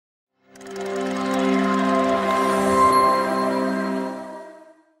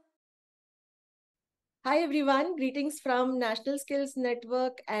Hi everyone, greetings from National Skills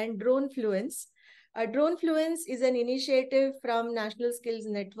Network and Drone Fluence. Drone Fluence is an initiative from National Skills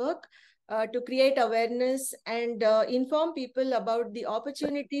Network to create awareness and inform people about the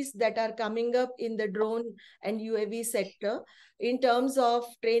opportunities that are coming up in the drone and UAV sector in terms of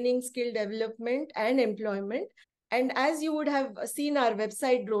training, skill development and employment. And as you would have seen our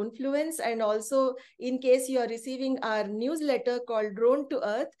website Drone Fluence, and also in case you are receiving our newsletter called Drone to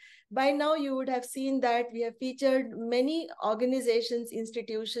Earth, by now you would have seen that we have featured many organizations,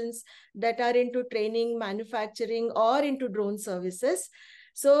 institutions that are into training, manufacturing, or into drone services.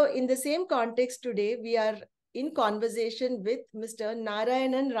 So in the same context today, we are in conversation with Mr.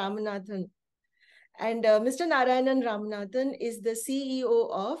 Narayanan Ramanathan. And Mr. Narayanan Ramanathan is the CEO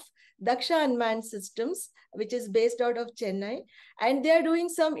of Dhaksha Unmanned Systems, which is based out of Chennai. And they are doing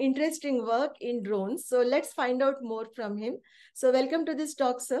some interesting work in drones. So let's find out more from him. So welcome to this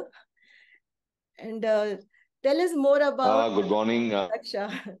talk, sir. And tell us more about good morning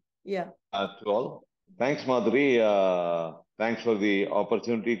Dhaksha. Yeah. To all. Thanks, Madhuri. Thanks for the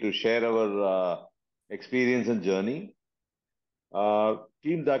opportunity to share our experience and journey.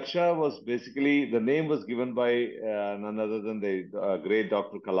 Team Dhaksha was basically, the name was given by none other than the great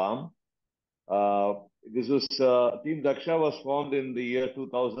Dr. Kalam. This was, Team Dhaksha was formed in the year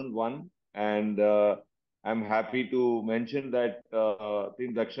 2001, and I'm happy to mention that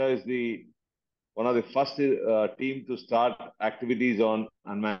Team Dhaksha is one of the first team to start activities on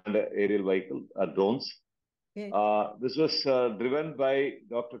unmanned aerial vehicle, drones. Okay. This was driven by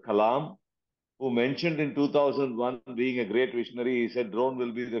Dr. Kalam, who mentioned in 2001, being a great visionary, he said drone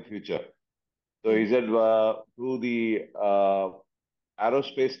will be the future. So he said through the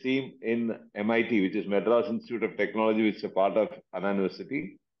aerospace team in MIT, which is Madras Institute of Technology, which is a part of Anna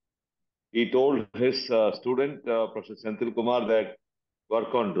University, he told his student, Professor Senthil Kumar, that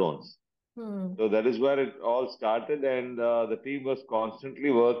work on drones. So that is where it all started, and the team was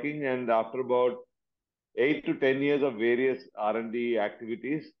constantly working, and after about 8 to 10 years of various R&D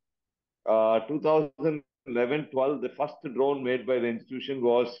activities, 2011-12, the first drone made by the institution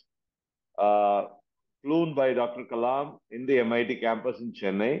was flown by Dr. Kalam in the MIT campus in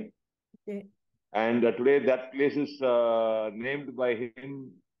Chennai. Okay. And today that place is named by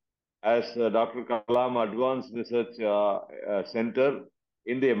him as Dr. Kalam Advanced Research Center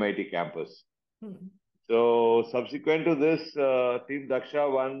in the MIT campus. So subsequent to this, Team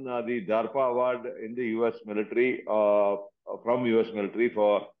Dhaksha won the DARPA award in the US military, from US military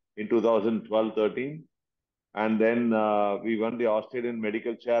in 2012-13. And then we won the Australian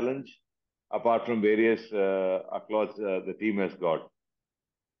Medical Challenge, apart from various accolades the team has got.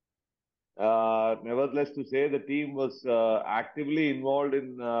 Nevertheless, to say the team was actively involved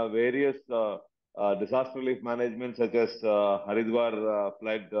in various disaster relief management, such as Haridwar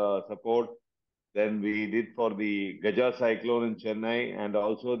flood support. Then we did for the Gaja cyclone in Chennai, and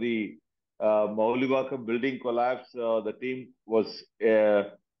also the Maulivakam building collapse. The team was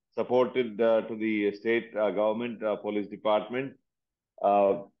supported to the state government police department,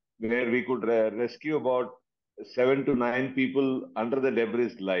 where we could rescue about 7 to 9 people under the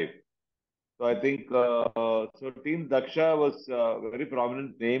debris live. So I think, so Team Dhaksha was a very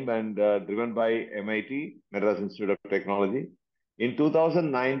prominent name and driven by MIT, Madras Institute of Technology. In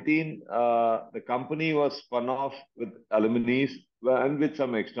 2019, the company was spun off with alumni and with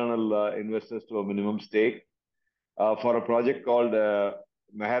some external investors to a minimum stake for a project called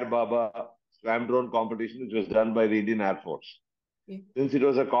Meher Baba Swam Drone Competition, which was done by the Indian Air Force. Okay. Since it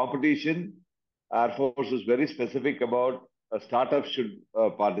was a competition, Air Force was very specific about startups should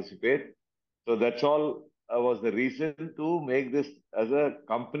participate. So that's all was the reason to make this as a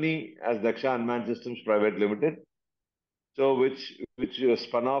company as Dhaksha Unmanned Systems Private Limited. So which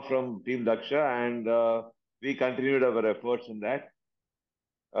spun off from Team Dhaksha, and we continued our efforts in that.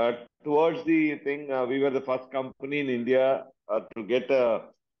 Towards the thing, we were the first company in India to get a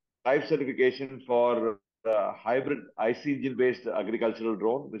type certification for hybrid IC engine-based agricultural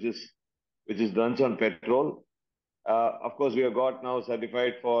drone, which is runs on petrol. Of course, we have got now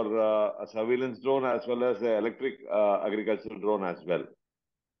certified for a surveillance drone as well as the electric agricultural drone as well.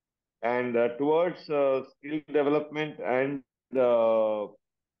 And towards skill development and the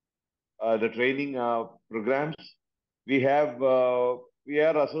training programs, we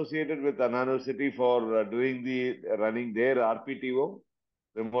are associated with Anna University for running their RPTO,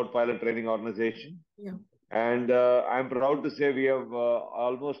 Remote Pilot Training Organization. Yeah. And I'm proud to say we have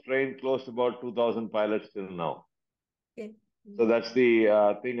almost trained close to about 2,000 pilots till now. Okay. So that's the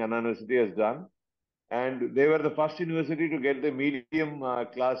thing Anna University has done. And they were the first university to get the medium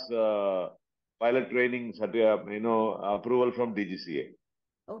class pilot training approval from DGCA.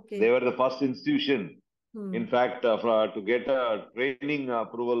 Okay. They were the first institution In fact, to get a training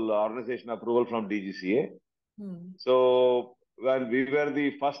approval, organization approval from DGCA. So when we were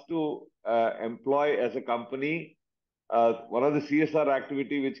the first to employ as a company, one of the CSR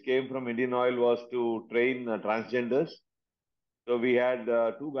activity which came from Indian Oil was to train transgenders. So we had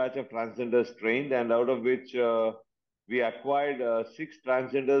 2 batch of transgenders trained, and out of which we acquired 6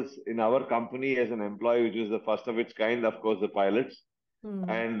 transgenders in our company as an employee, which was the first of its kind, of course, the pilots.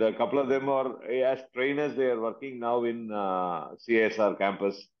 And a couple of them are as trainers. They are working now in CSR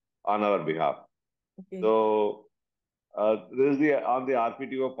campus on our behalf. Okay. So this is on the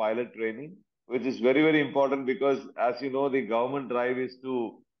RPTO pilot training, which is very, very important because, as you know, the government drive is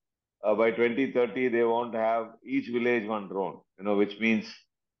to by 2030 they want to have each village one drone. Which means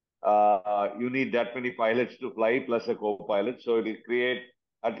you need that many pilots to fly plus a co-pilot. So it will create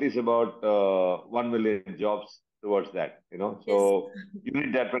at least about 1 million jobs towards that. So you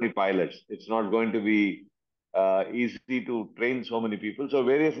need that many pilots. It's not going to be easy to train so many people. So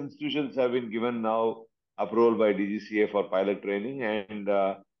various institutions have been given now approval by DGCA for pilot training, and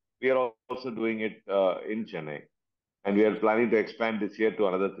we are also doing it in Chennai. And we are planning to expand this year to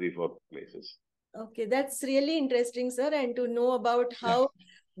another 3-4 places. Okay, that's really interesting, sir. And to know about how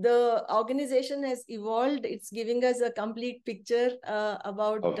the organization has evolved, it's giving us a complete picture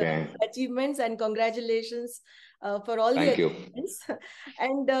about achievements, and congratulations for all the achievements.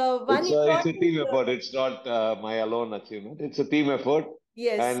 And it's a team effort. It's not my alone achievement. It's a team effort.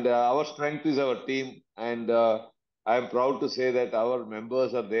 Yes. And our strength is our team. And I'm proud to say that our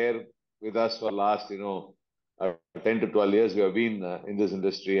members are there with us for last, 10 to 12 years. We have been in this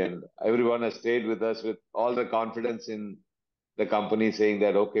industry, and everyone has stayed with us with all the confidence in the company, saying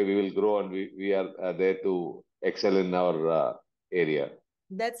that, okay, we will grow, and we are there to excel in our area.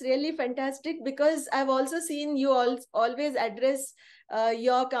 That's really fantastic, because I've also seen you always address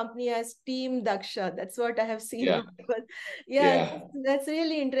your company as Team Dhaksha. That's what I have seen. That's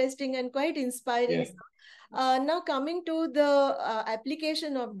really interesting and quite inspiring. Now coming to the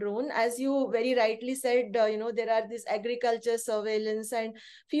application of drone, as you very rightly said, there are this agriculture, surveillance, and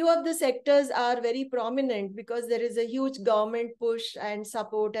few of the sectors are very prominent because there is a huge government push and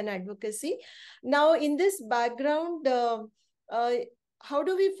support and advocacy. Now in this background, how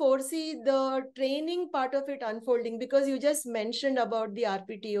do we foresee the training part of it unfolding? Because you just mentioned about the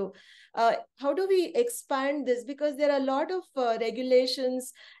RPTO. How do we expand this? Because there are a lot of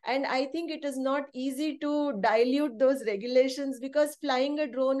regulations, and I think it is not easy to dilute those regulations, because flying a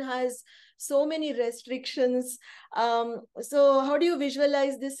drone has so many restrictions. So how do you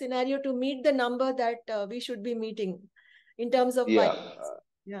visualize this scenario to meet the number that we should be meeting in terms of pilots?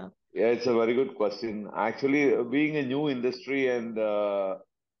 Yeah, it's a very good question. Actually, being a new industry, and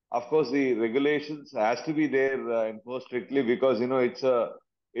of course the regulations has to be there enforced strictly, because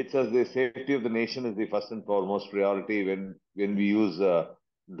it's as the safety of the nation is the first and foremost priority when we use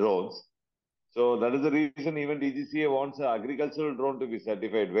drones. So that is the reason even DGCA wants an agricultural drone to be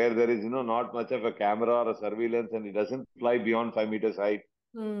certified, where there is not much of a camera or a surveillance, and it doesn't fly beyond 5 meters height,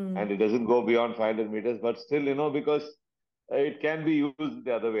 and it doesn't go beyond 500 meters. But still, because it can be used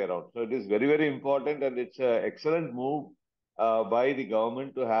the other way around. So it is very, very important, and it's an excellent move by the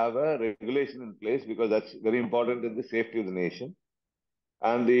government to have a regulation in place, because that's very important in the safety of the nation.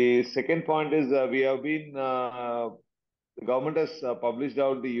 And the second point is we have been, the government has published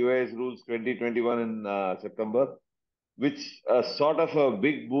out the UAS rules 2021 in September, which sort of a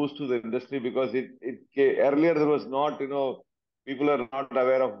big boost to the industry, because earlier there was not, people are not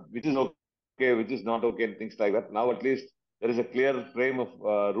aware of which is okay, which is not okay, and things like that. Now at least there is a clear frame of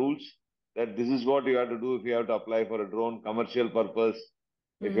rules that this is what you have to do if you have to apply for a drone commercial purpose.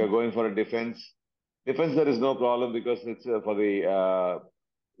 If you are going for a defense, there is no problem, because it's for the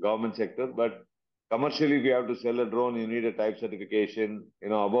government sector. But commercially, if you have to sell a drone, you need a type certification,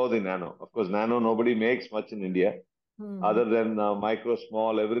 above the nano. Of course, nano, nobody makes much in India. Other than micro,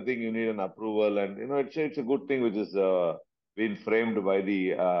 small, everything you need an approval. And, it's a good thing which is been framed by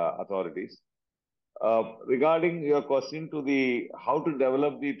the authorities. Regarding your question to the how to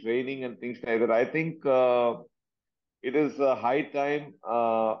develop the training and things like that, I think it is a high time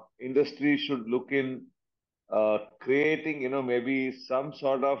industry should look in creating, maybe some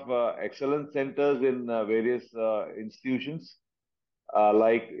sort of excellence centers in various institutions.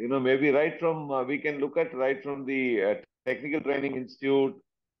 Like, maybe right from, we can look at right from the technical training institute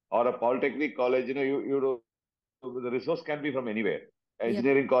or a polytechnic college, the resource can be from anywhere.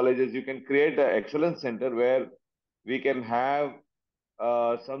 Engineering colleges, you can create an excellence center where we can have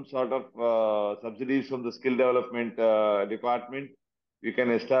some sort of subsidies from the skill development department. We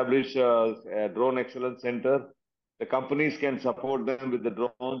can establish a drone excellence center the companies can support them with the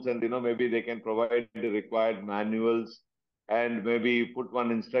drones, and maybe they can provide the required manuals, and maybe put one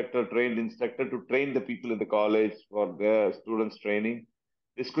instructor, trained instructor, to train the people in the college for their students training.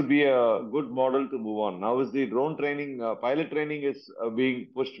 This could be a good model to move on. Now is the drone training, pilot training is being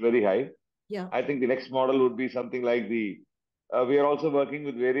pushed very high. Yeah. I think the next model would be something like we are also working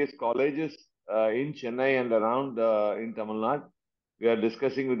with various colleges in Chennai and around in Tamil Nadu. We are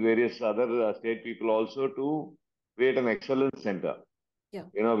discussing with various other state people also to create an excellence center. Yeah.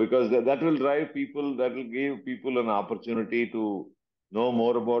 Because that will drive people, that will give people an opportunity to know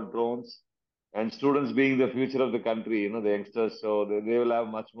more about drones. And students being the future of the country, the youngsters, so they will have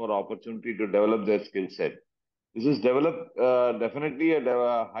much more opportunity to develop their skill set. This is definitely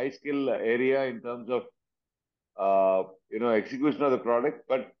a high skill area in terms of execution of the product,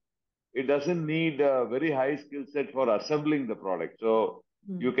 but it doesn't need a very high skill set for assembling the product. So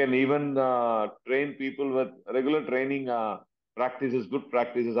you can even train people with regular training practices, good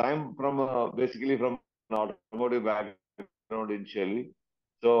practices. I'm basically from an automotive background initially.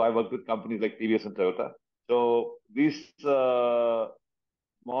 So I work with companies like TVS and Toyota. So these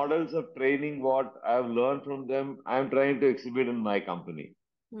models of training, what I've learned from them, I'm trying to exhibit in my company.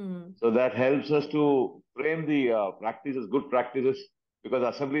 So that helps us to frame the practices, good practices, because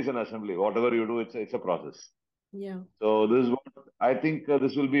assembly is an assembly. Whatever you do, it's a process. Yeah. So this is what I think.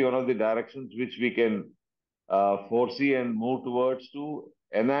 This will be one of the directions which we can foresee and move towards to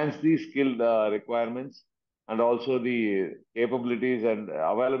enhance the skill requirements and also the capabilities and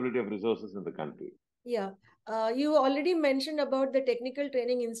availability of resources in the country. Yeah. You already mentioned about the technical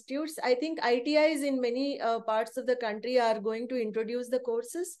training institutes. I think ITIs in many parts of the country are going to introduce the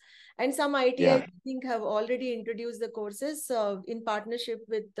courses, and some ITIs I think have already introduced the courses in partnership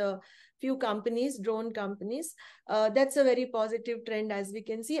with few companies, drone companies. That's a very positive trend, as we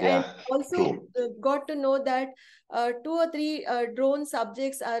can see. And also got to know that 2 or 3 drone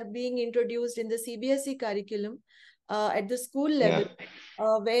subjects are being introduced in the CBSE curriculum at the school level.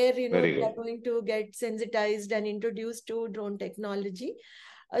 Where they are going to get sensitized and introduced to drone technology.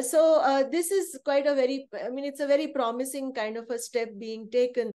 So this is quite a it's a very promising kind of a step being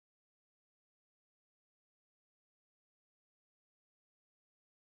taken